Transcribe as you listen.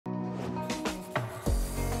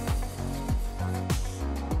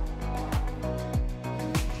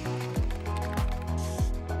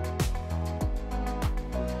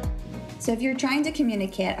So if you're trying to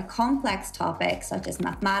communicate a complex topic such as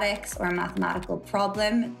mathematics or a mathematical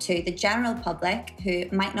problem to the general public who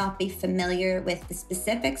might not be familiar with the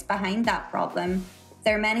specifics behind that problem,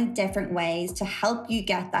 there are many different ways to help you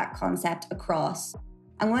get that concept across.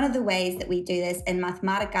 And one of the ways that we do this in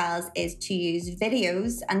Mathematicals is to use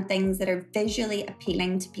videos and things that are visually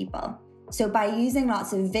appealing to people. So by using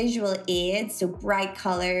lots of visual aids, so bright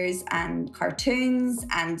colors and cartoons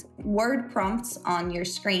and word prompts on your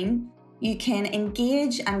screen, you can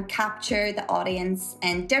engage and capture the audience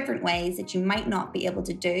in different ways that you might not be able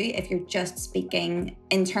to do if you're just speaking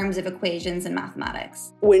in terms of equations and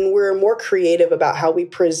mathematics. When we're more creative about how we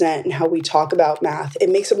present and how we talk about math,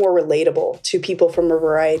 it makes it more relatable to people from a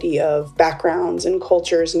variety of backgrounds and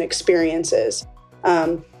cultures and experiences.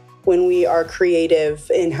 When we are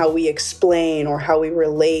creative in how we explain or how we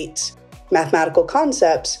relate mathematical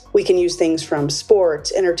concepts, we can use things from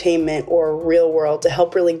sports, entertainment, or real world to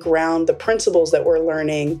help really ground the principles that we're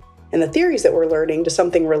learning and the theories that we're learning to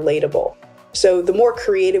something relatable. So the more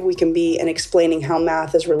creative we can be in explaining how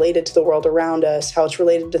math is related to the world around us, how it's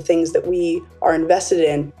related to things that we are invested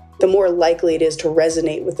in, the more likely it is to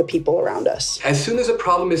resonate with the people around us. As soon as a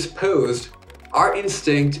problem is posed, our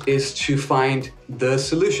instinct is to find the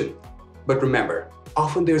solution. But remember,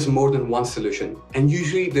 often there's more than one solution, and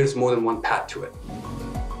usually there's more than one path to it.